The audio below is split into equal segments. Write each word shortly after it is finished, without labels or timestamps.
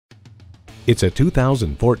It's a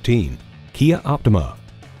 2014 Kia Optima.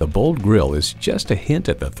 The bold grille is just a hint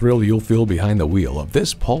at the thrill you'll feel behind the wheel of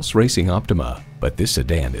this pulse racing Optima. But this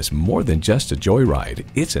sedan is more than just a joyride,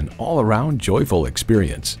 it's an all-around joyful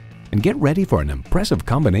experience. And get ready for an impressive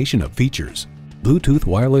combination of features: Bluetooth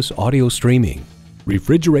wireless audio streaming,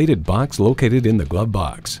 refrigerated box located in the glove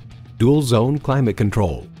box, dual zone climate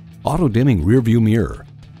control, auto-dimming rearview mirror,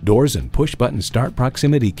 doors and push-button start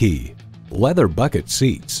proximity key, leather bucket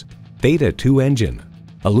seats, Theta 2 engine,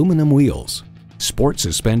 aluminum wheels, sport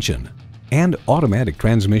suspension, and automatic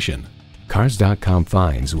transmission. Cars.com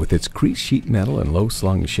finds with its creased sheet metal and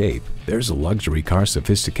low-slung shape, there's a luxury car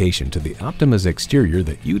sophistication to the Optima's exterior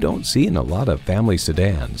that you don't see in a lot of family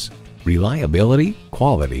sedans. Reliability,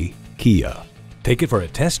 quality, Kia. Take it for a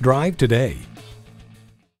test drive today.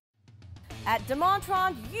 At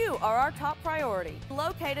DeMontrond, you are our top priority.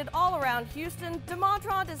 Located all around Houston,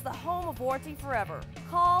 DeMontrond is the home of warranty forever.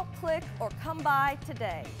 Call, click, or come by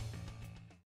today.